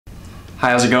Hi,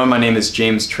 how's it going? My name is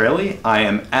James Traley. I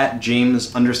am at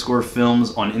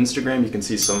James_films on Instagram. You can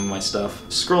see some of my stuff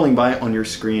scrolling by on your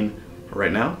screen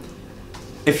right now.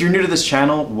 If you're new to this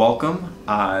channel, welcome.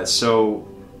 So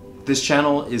this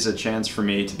channel is a chance for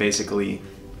me to basically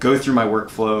go through my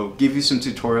workflow, give you some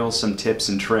tutorials, some tips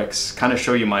and tricks, kind of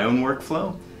show you my own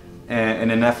workflow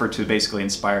in an effort to basically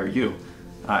inspire you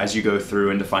as you go through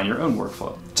and define your own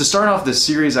workflow. To start off this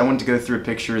series, I wanted to go through a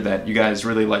picture that you guys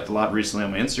really liked a lot recently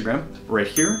on my Instagram, right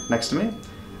here next to me.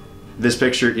 This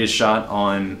picture is shot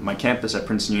on my campus at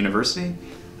Princeton University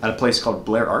at a place called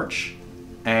Blair Arch.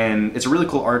 And it's a really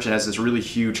cool arch. It has this really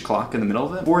huge clock in the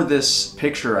middle of it. For this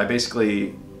picture, I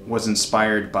basically was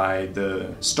inspired by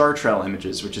the star trail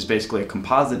images, which is basically a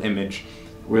composite image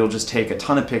where you'll just take a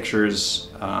ton of pictures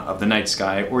of the night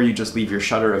sky, or you just leave your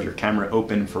shutter of your camera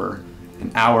open for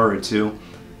an hour or two,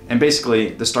 and basically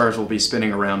the stars will be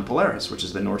spinning around Polaris, which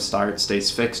is the North Star. It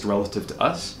stays fixed relative to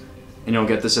us, and you'll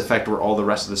get this effect where all the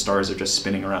rest of the stars are just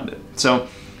spinning around it. So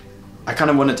I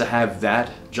kind of wanted to have that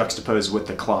juxtaposed with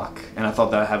the clock, and I thought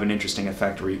that would have an interesting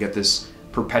effect where you get this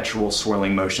perpetual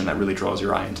swirling motion that really draws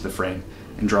your eye into the frame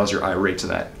and draws your eye right to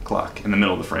that clock in the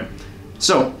middle of the frame.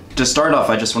 So to start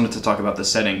off, I just wanted to talk about the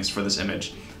settings for this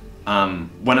image.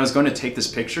 When I was going to take this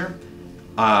picture,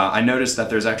 I noticed that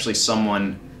there's actually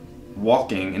someone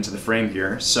walking into the frame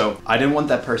here, so I didn't want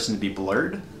that person to be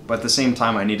blurred, but at the same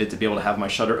time I needed to be able to have my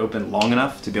shutter open long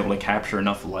enough to be able to capture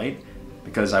enough light,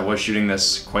 because I was shooting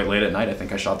this quite late at night. I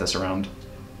think I shot this around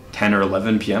 10 or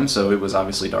 11 p.m., so it was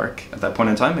obviously dark at that point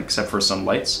in time, except for some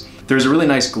lights. There's a really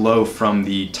nice glow from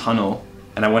the tunnel,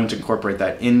 and I wanted to incorporate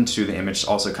that into the image to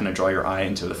also kind of draw your eye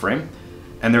into the frame.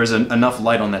 And there was enough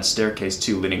light on that staircase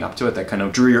too leading up to it that kind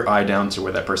of drew your eye down to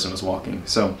where that person was walking.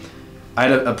 So I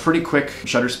had a pretty quick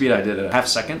shutter speed. I did a half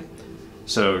second.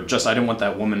 So just, I didn't want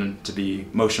that woman to be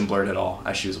motion blurred at all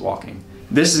as she was walking.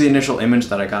 This is the initial image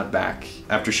that I got back.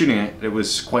 After shooting it, it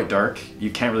was quite dark. You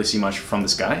can't really see much from the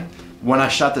sky. When I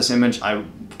shot this image, I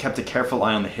kept a careful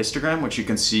eye on the histogram, which you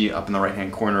can see up in the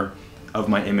right-hand corner of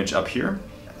my image up here.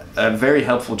 A very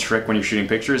helpful trick when you're shooting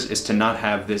pictures is to not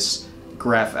have this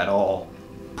graph at all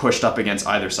pushed up against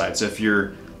either side. So if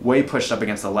you're way pushed up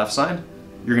against the left side,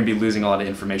 you're going to be losing a lot of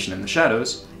information in the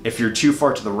shadows. If you're too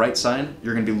far to the right side,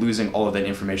 you're going to be losing all of that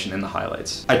information in the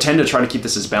highlights. I tend to try to keep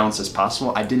this as balanced as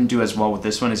possible. I didn't do as well with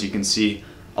this one. As you can see,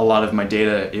 a lot of my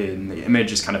data in the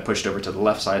image is kind of pushed over to the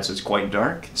left side, so it's quite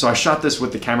dark. So I shot this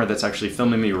with the camera that's actually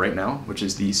filming me right now, which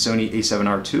is the Sony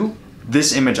a7R II.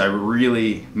 This image I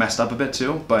really messed up a bit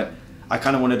too, but I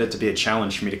kind of wanted it to be a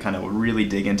challenge for me to kind of really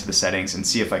dig into the settings and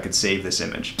see if I could save this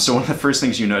image. So one of the first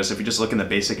things you notice if you just look in the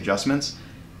basic adjustments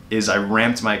is I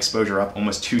ramped my exposure up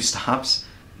almost 2 stops.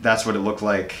 That's what it looked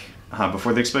like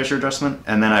before the exposure adjustment.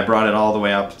 And then I brought it all the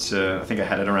way up to, I think I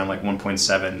had it around like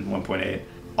 1.7, 1.8.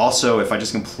 Also, if I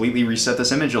just completely reset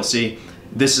this image, you'll see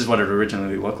this is what it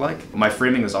originally looked like. My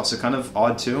framing was also kind of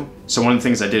odd too. So one of the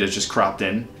things I did is just cropped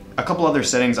in. A couple other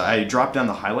settings, I dropped down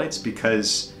the highlights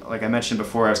because, like I mentioned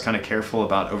before, I was kind of careful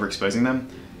about overexposing them.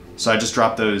 So I just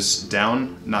dropped those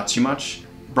down, not too much.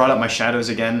 Brought up my shadows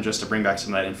again just to bring back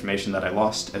some of that information that I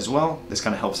lost as well. This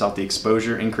kind of helps out the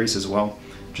exposure increase as well.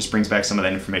 Just brings back some of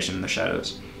that information in the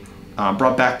shadows.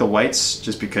 Brought back the whites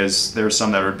just because there are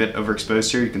some that are a bit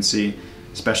overexposed here. You can see,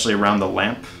 especially around the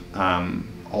lamp,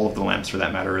 all of the lamps for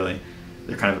that matter really,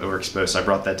 they're kind of overexposed, so I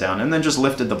brought that down. And then just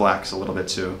lifted the blacks a little bit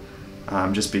too.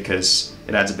 Just because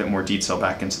it adds a bit more detail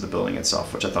back into the building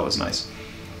itself, which I thought was nice.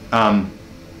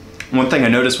 One thing I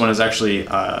noticed when I was actually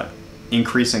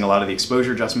increasing a lot of the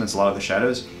exposure adjustments, a lot of the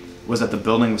shadows, was that the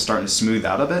building was starting to smooth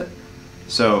out a bit.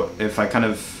 So if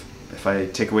I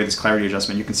take away this clarity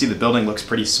adjustment, you can see the building looks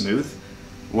pretty smooth,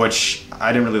 which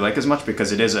I didn't really like as much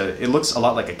because it looks a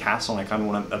lot like a castle, and I kind of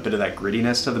want a bit of that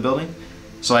grittiness to the building.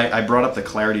 So I brought up the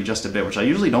clarity just a bit, which I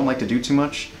usually don't like to do too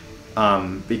much.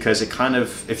 Because it kind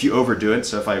of, if you overdo it,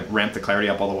 so if I ramp the clarity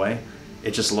up all the way,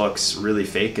 it just looks really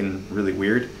fake and really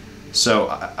weird. So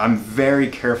I'm very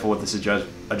careful with this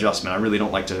adjustment. I really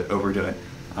don't like to overdo it.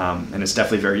 And it's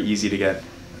definitely very easy to get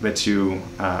a bit too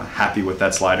happy with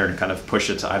that slider and kind of push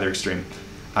it to either extreme.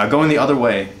 Going the other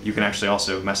way, you can actually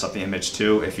also mess up the image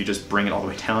too. If you just bring it all the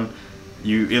way down,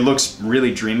 it looks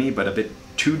really dreamy, but a bit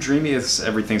too dreamy as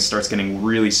everything starts getting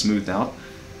really smoothed out.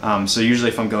 So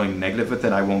usually if I'm going negative with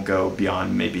it, I won't go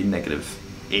beyond maybe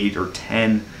 -8 or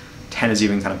 10. 10 is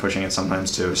even kind of pushing it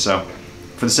sometimes too. So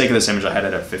for the sake of this image, I had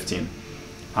it at 15.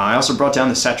 I also brought down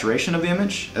the saturation of the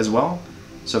image as well.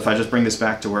 So if I just bring this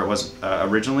back to where it was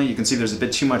originally, you can see there's a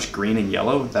bit too much green and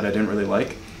yellow that I didn't really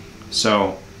like.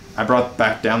 So I brought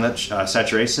back down that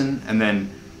saturation, and then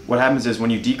what happens is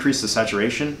when you decrease the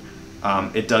saturation,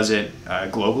 it does it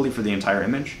globally for the entire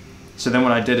image. So then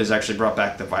what I did is actually brought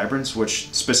back the vibrance,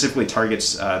 which specifically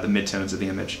targets the midtones of the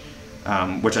image,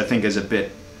 which I think is a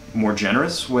bit more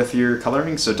generous with your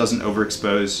coloring, so it doesn't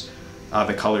overexpose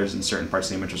the colors in certain parts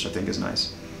of the image, which I think is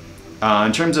nice.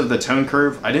 In terms of the tone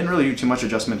curve, I didn't really do too much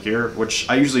adjustment here, which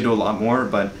I usually do a lot more,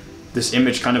 but this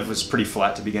image kind of was pretty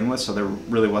flat to begin with, so there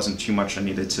really wasn't too much I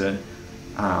needed to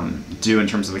do in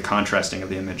terms of the contrasting of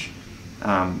the image.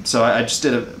 So I just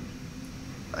did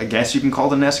I guess you can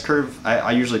call it an S curve.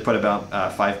 I usually put about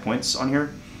 5 points on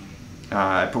here.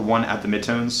 I put 1 at the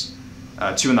midtones,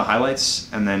 2 in the highlights,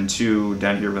 and then 2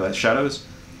 down here with the shadows.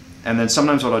 And then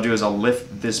sometimes what I'll do is I'll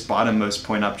lift this bottommost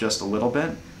point up just a little bit.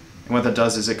 And what that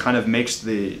does is it kind of makes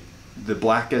the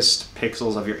blackest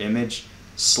pixels of your image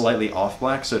slightly off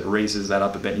black, so it raises that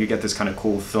up a bit. You get this kind of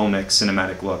cool filmic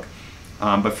cinematic look.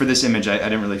 But for this image, I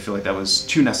didn't really feel like that was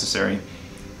too necessary.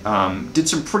 Did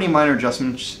some pretty minor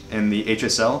adjustments in the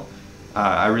HSL.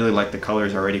 I really liked the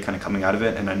colors already kind of coming out of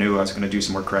it, and I knew I was going to do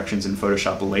some more corrections in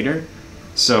Photoshop later.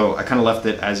 So I kind of left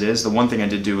it as is. The one thing I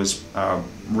did do was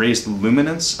raise the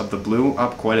luminance of the blue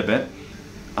up quite a bit.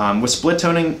 With split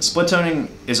toning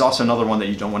is also another one that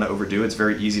you don't want to overdo. It's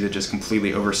very easy to just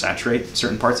completely oversaturate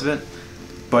certain parts of it.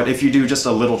 But if you do just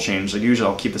a little change, like usually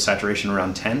I'll keep the saturation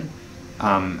around 10.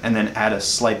 And then add a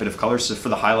slight bit of color. So for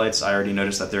the highlights, I already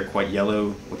noticed that they're quite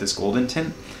yellow with this golden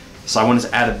tint. So I wanted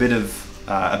to add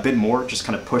a bit more, just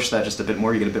kind of push that just a bit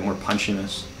more. You get a bit more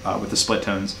punchiness with the split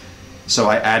tones. So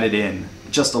I added in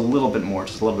just a little bit more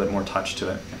touch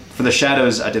to it. For the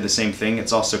shadows, I did the same thing.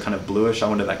 It's also kind of bluish. I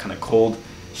wanted that kind of cold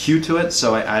hue to it,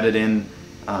 so I added in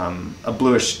a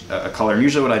bluish color. And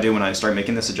usually what I do when I start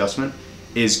making this adjustment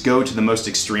is go to the most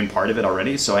extreme part of it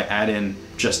already, so I add in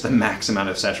just the max amount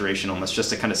of saturation almost, just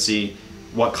to kind of see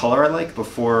what color I like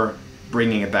before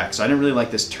bringing it back. So I didn't really like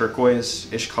this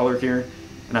turquoise-ish color here,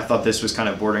 and I thought this was kind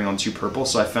of bordering on too purple,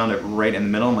 so I found it right in the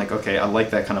middle. I'm like, okay, I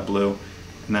like that kind of blue,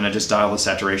 and then I just dialed the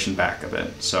saturation back a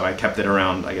bit. So I kept it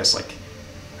around, I guess, like,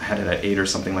 I had it at 8 or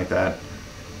something like that.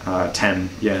 10,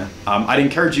 yeah. I'd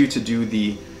encourage you to do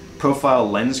the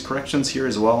profile lens corrections here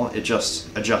as well. It just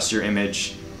adjusts your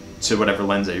image to whatever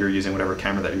lens that you're using, whatever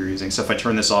camera that you're using. So if I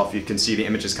turn this off, you can see the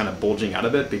image is kind of bulging out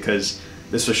of it because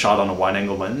this was shot on a wide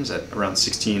angle lens at around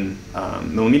 16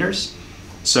 millimeters.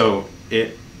 So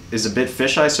it is a bit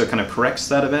fisheye, so it kind of corrects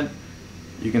that a bit.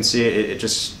 You can see it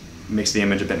just makes the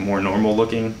image a bit more normal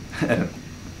looking,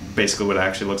 basically what it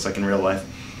actually looks like in real life.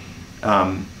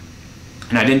 And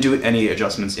I didn't do any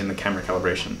adjustments in the camera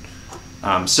calibration.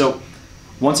 So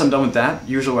once I'm done with that,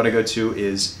 usually what I go to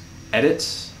is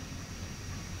edit.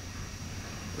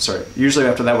 Usually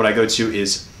after that what I go to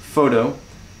is photo,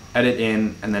 edit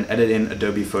in, and then edit in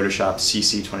Adobe Photoshop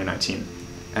CC 2019.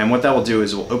 And what that will do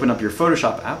is it will open up your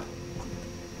Photoshop app.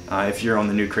 If you're on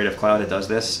the new Creative Cloud, it does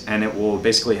this, and it will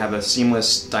basically have a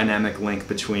seamless dynamic link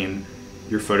between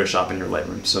your Photoshop and your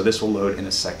Lightroom. So this will load in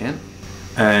a second.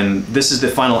 And this is the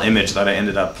final image that I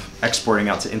ended up exporting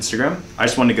out to Instagram. I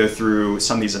just wanted to go through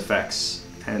some of these effects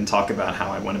and talk about how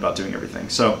I went about doing everything.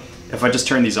 So if I just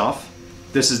turn these off,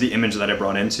 this is the image that I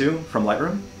brought into from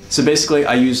Lightroom. So basically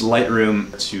I use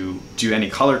Lightroom to do any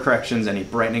color corrections, any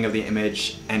brightening of the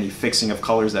image, any fixing of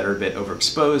colors that are a bit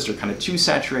overexposed or kind of too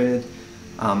saturated.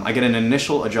 I get an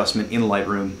initial adjustment in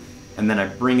Lightroom, and then I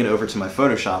bring it over to my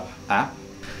Photoshop app.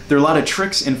 There are a lot of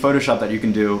tricks in Photoshop that you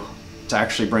can do to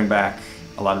actually bring back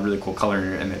a lot of really cool color in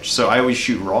your image. So I always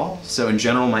shoot raw, so in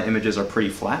general my images are pretty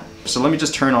flat. So let me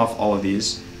just turn off all of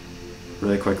these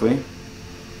really quickly.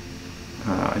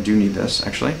 I do need this,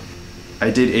 actually. I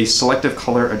did a selective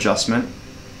color adjustment.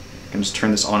 I can just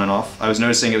turn this on and off. I was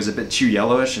noticing it was a bit too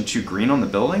yellowish and too green on the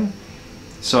building,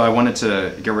 so I wanted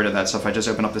to get rid of that. So if I just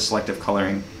open up the selective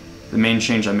coloring, the main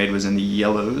change I made was in the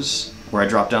yellows, where I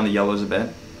dropped down the yellows a bit,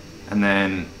 and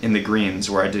then in the greens,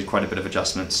 where I did quite a bit of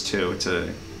adjustments too,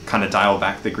 to kind of dial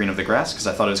back the green of the grass, because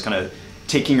I thought it was kind of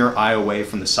taking your eye away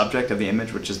from the subject of the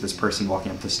image, which is this person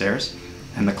walking up the stairs,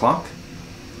 and the clock.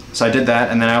 So I did that,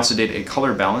 and then I also did a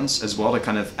color balance as well to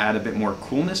kind of add a bit more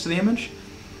coolness to the image.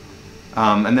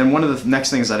 And then one of the next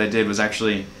things that I did was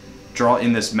actually draw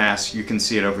in this mask, you can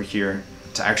see it over here,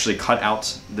 to actually cut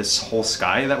out this whole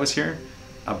sky that was here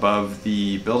above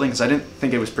the building, because I didn't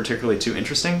think it was particularly too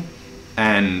interesting,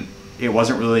 and it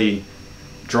wasn't really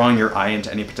drawing your eye into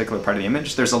any particular part of the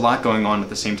image. There's a lot going on at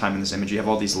the same time in this image. You have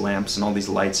all these lamps and all these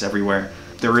lights everywhere.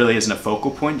 There really isn't a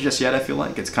focal point just yet, I feel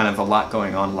like. It's kind of a lot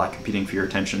going on, a lot competing for your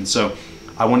attention. So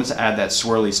I wanted to add that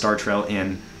swirly star trail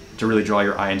in to really draw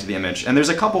your eye into the image. And there's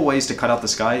a couple ways to cut out the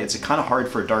sky. It's kind of hard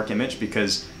for a dark image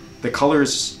because the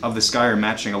colors of the sky are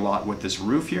matching a lot with this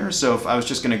roof here. So if I was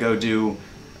just gonna go do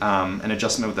an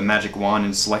adjustment with the magic wand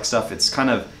and select stuff, it's kind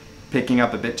of picking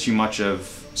up a bit too much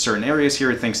of certain areas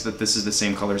here, it thinks that this is the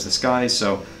same color as the sky,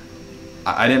 so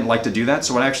I didn't like to do that.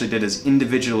 So what I actually did is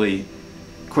individually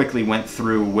quickly went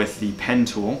through with the pen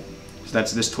tool, so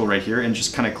that's this tool right here, and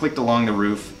just kind of clicked along the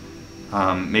roof,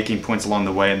 making points along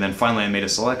the way, and then finally I made a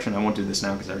selection. I won't do this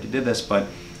now because I already did this, but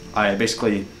I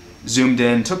basically zoomed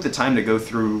in, took the time to go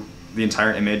through the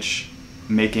entire image,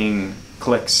 making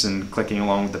clicks and clicking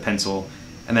along with the pencil,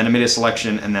 and then I made a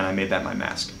selection, and then I made that my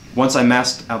mask. Once I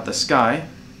masked out the sky,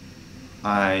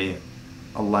 I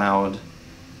allowed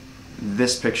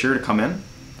this picture to come in.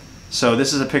 So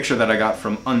this is a picture that I got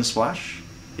from Unsplash.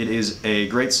 It is a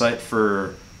great site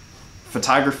for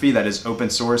photography that is open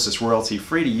source. It's royalty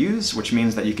free to use, which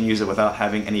means that you can use it without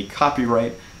having any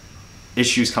copyright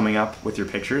issues coming up with your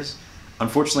pictures.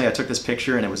 Unfortunately, I took this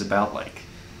picture and it was about like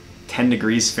 10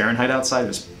 degrees Fahrenheit outside. It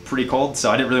was pretty cold,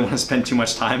 so I didn't really want to spend too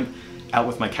much time out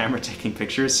with my camera taking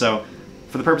pictures. So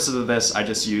for the purposes of this, I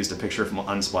just used a picture from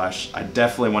Unsplash. I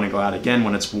definitely want to go out again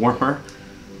when it's warmer,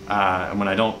 and when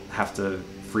I don't have to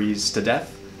freeze to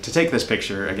death, to take this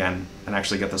picture again and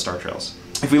actually get the star trails.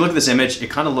 If we look at this image, it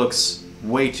kind of looks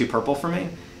way too purple for me.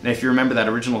 And if you remember, that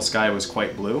original sky was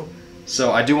quite blue.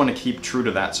 So I do want to keep true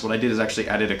to that. So what I did is actually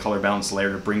added a color balance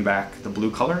layer to bring back the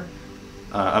blue color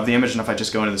of the image. And if I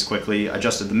just go into this quickly,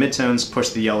 adjusted the midtones,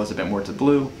 pushed the yellows a bit more to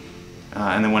blue,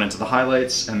 and then went into the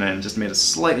highlights, and then just made a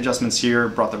slight adjustments here,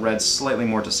 brought the reds slightly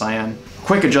more to cyan.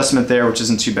 Quick adjustment there, which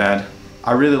isn't too bad.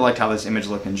 I really liked how this image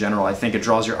looked in general. I think it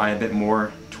draws your eye a bit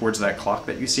more towards that clock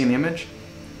that you see in the image.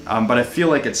 But I feel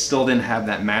like it still didn't have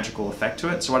that magical effect to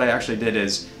it. So what I actually did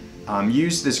is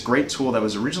use this great tool that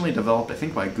was originally developed, I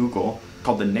think, by Google,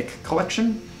 called the Nick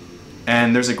Collection.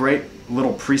 And there's a great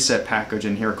little preset package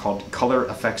in here called Color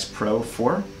Effects Pro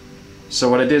 4. So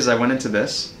what I did is I went into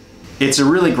this. It's a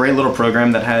really great little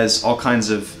program that has all kinds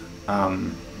of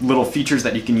little features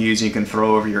that you can use and you can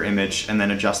throw over your image and then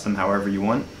adjust them however you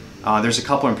want. There's a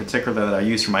couple in particular that I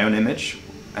use for my own image,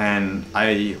 and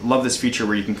I love this feature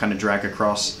where you can kind of drag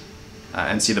across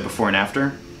and see the before and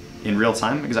after in real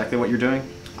time, exactly what you're doing.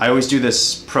 I always do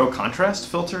this pro contrast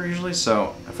filter usually,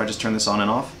 so if I just turn this on and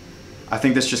off, I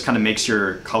think this just kind of makes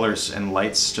your colors and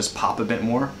lights just pop a bit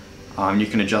more. You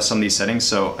can adjust some of these settings,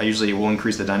 so I usually will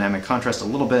increase the dynamic contrast a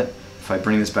little bit. If I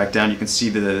bring this back down, you can see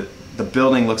the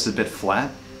building looks a bit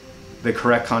flat. The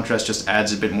correct contrast just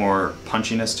adds a bit more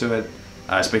punchiness to it.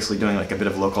 It's basically doing like a bit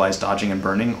of localized dodging and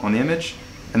burning on the image.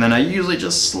 And then I usually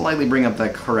just slightly bring up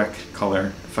that correct color.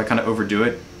 If I kind of overdo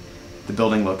it, the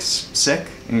building looks sick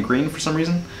and green for some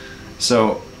reason.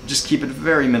 So just keep it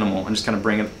very minimal and just kind of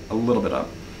bring it a little bit up.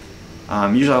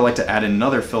 Usually I like to add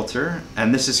another filter,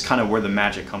 and this is kind of where the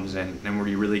magic comes in and where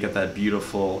you really get that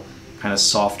beautiful kind of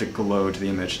soft glow to the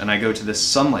image. And I go to this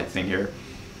sunlight thing here,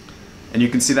 and you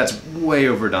can see that's way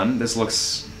overdone. This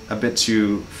looks a bit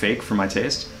too fake for my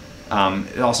taste.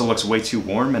 It also looks way too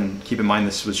warm, and keep in mind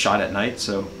this was shot at night,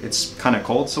 so it's kind of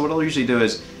cold. So what I'll usually do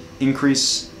is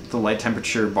increase the light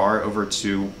temperature bar over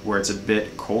to where it's a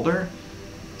bit colder.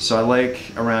 So I like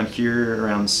around here,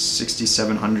 around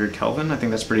 6,700 Kelvin. I think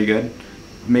that's pretty good.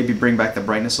 Maybe bring back the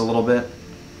brightness a little bit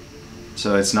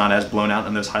so it's not as blown out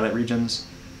in those highlight regions.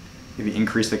 Maybe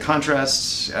increase the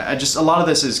contrast. A lot of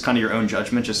this is kind of your own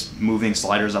judgment, just moving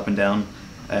sliders up and down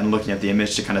and looking at the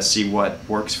image to kind of see what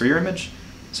works for your image.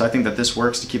 So I think that this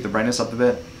works to keep the brightness up a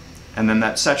bit. And then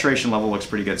that saturation level looks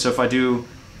pretty good. So if I do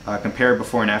compare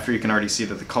before and after, you can already see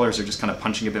that the colors are just kind of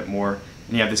punching a bit more.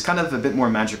 And you have this kind of a bit more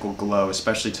magical glow,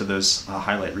 especially to those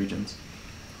highlight regions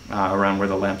around where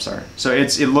the lamps are. So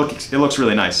it looks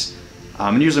really nice.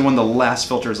 And usually one of the last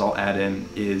filters I'll add in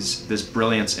is this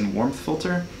brilliance and warmth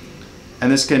filter. And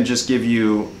this can just give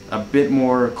you a bit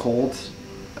more cold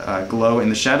glow in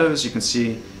the shadows. You can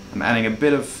see I'm adding a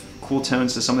bit of cool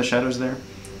tones to some of the shadows there.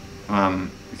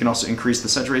 You can also increase the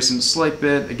saturation a slight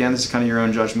bit. Again, this is kind of your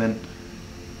own judgment.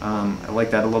 I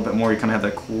like that a little bit more. You kind of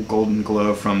have that cool golden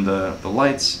glow from the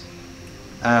lights.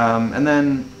 And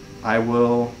then I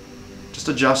will just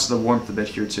adjust the warmth a bit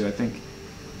here too. I think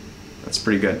that's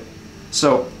pretty good.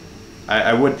 So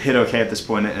I would hit OK at this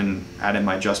point and add in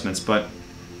my adjustments, but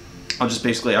I'll just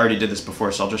basically, I already did this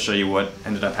before, so I'll just show you what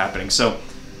ended up happening. So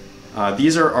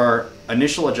these are our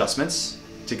initial adjustments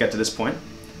to get to this point.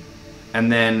 And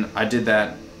then I did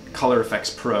that Color Effects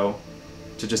Pro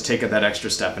to just take it that extra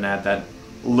step and add that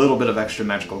little bit of extra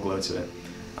magical glow to it.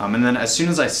 And then as soon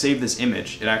as I save this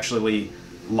image, it actually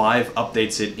live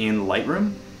updates it in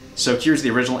Lightroom. So here's the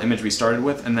original image we started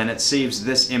with, and then it saves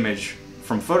this image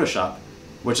from Photoshop,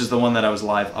 which is the one that I was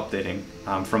live updating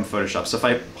from Photoshop. So if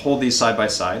I hold these side by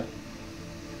side,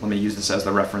 let me use this as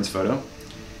the reference photo.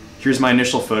 Here's my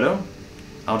initial photo.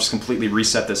 I'll just completely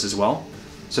reset this as well.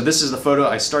 So this is the photo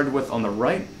I started with on the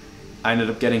right, I ended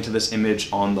up getting to this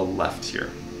image on the left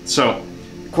here. So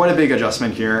quite a big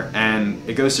adjustment here, and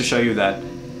it goes to show you that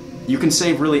you can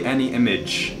save really any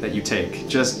image that you take.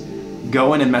 Just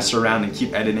go in and mess around and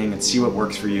keep editing and see what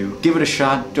works for you. Give it a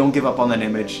shot, don't give up on that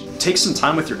image. Take some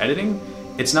time with your editing.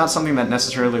 It's not something that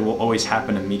necessarily will always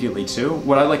happen immediately too.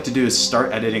 What I like to do is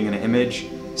start editing an image,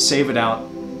 save it out,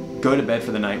 go to bed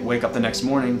for the night, wake up the next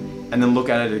morning, and then look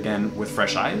at it again with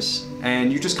fresh eyes.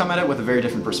 And you just come at it with a very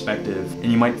different perspective,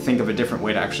 and you might think of a different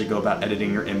way to actually go about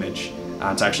editing your image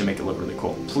to actually make it look really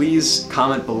cool. Please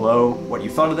comment below what you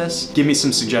thought of this. Give me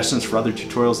some suggestions for other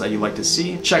tutorials that you'd like to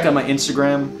see. Check out my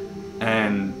Instagram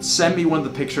and send me one of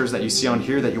the pictures that you see on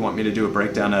here that you want me to do a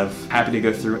breakdown of. Happy to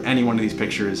go through any one of these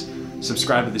pictures.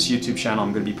 Subscribe to this YouTube channel.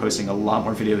 I'm going to be posting a lot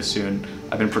more videos soon.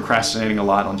 I've been procrastinating a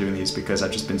lot on doing these because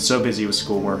I've just been so busy with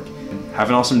schoolwork. Have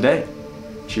an awesome day.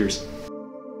 Cheers.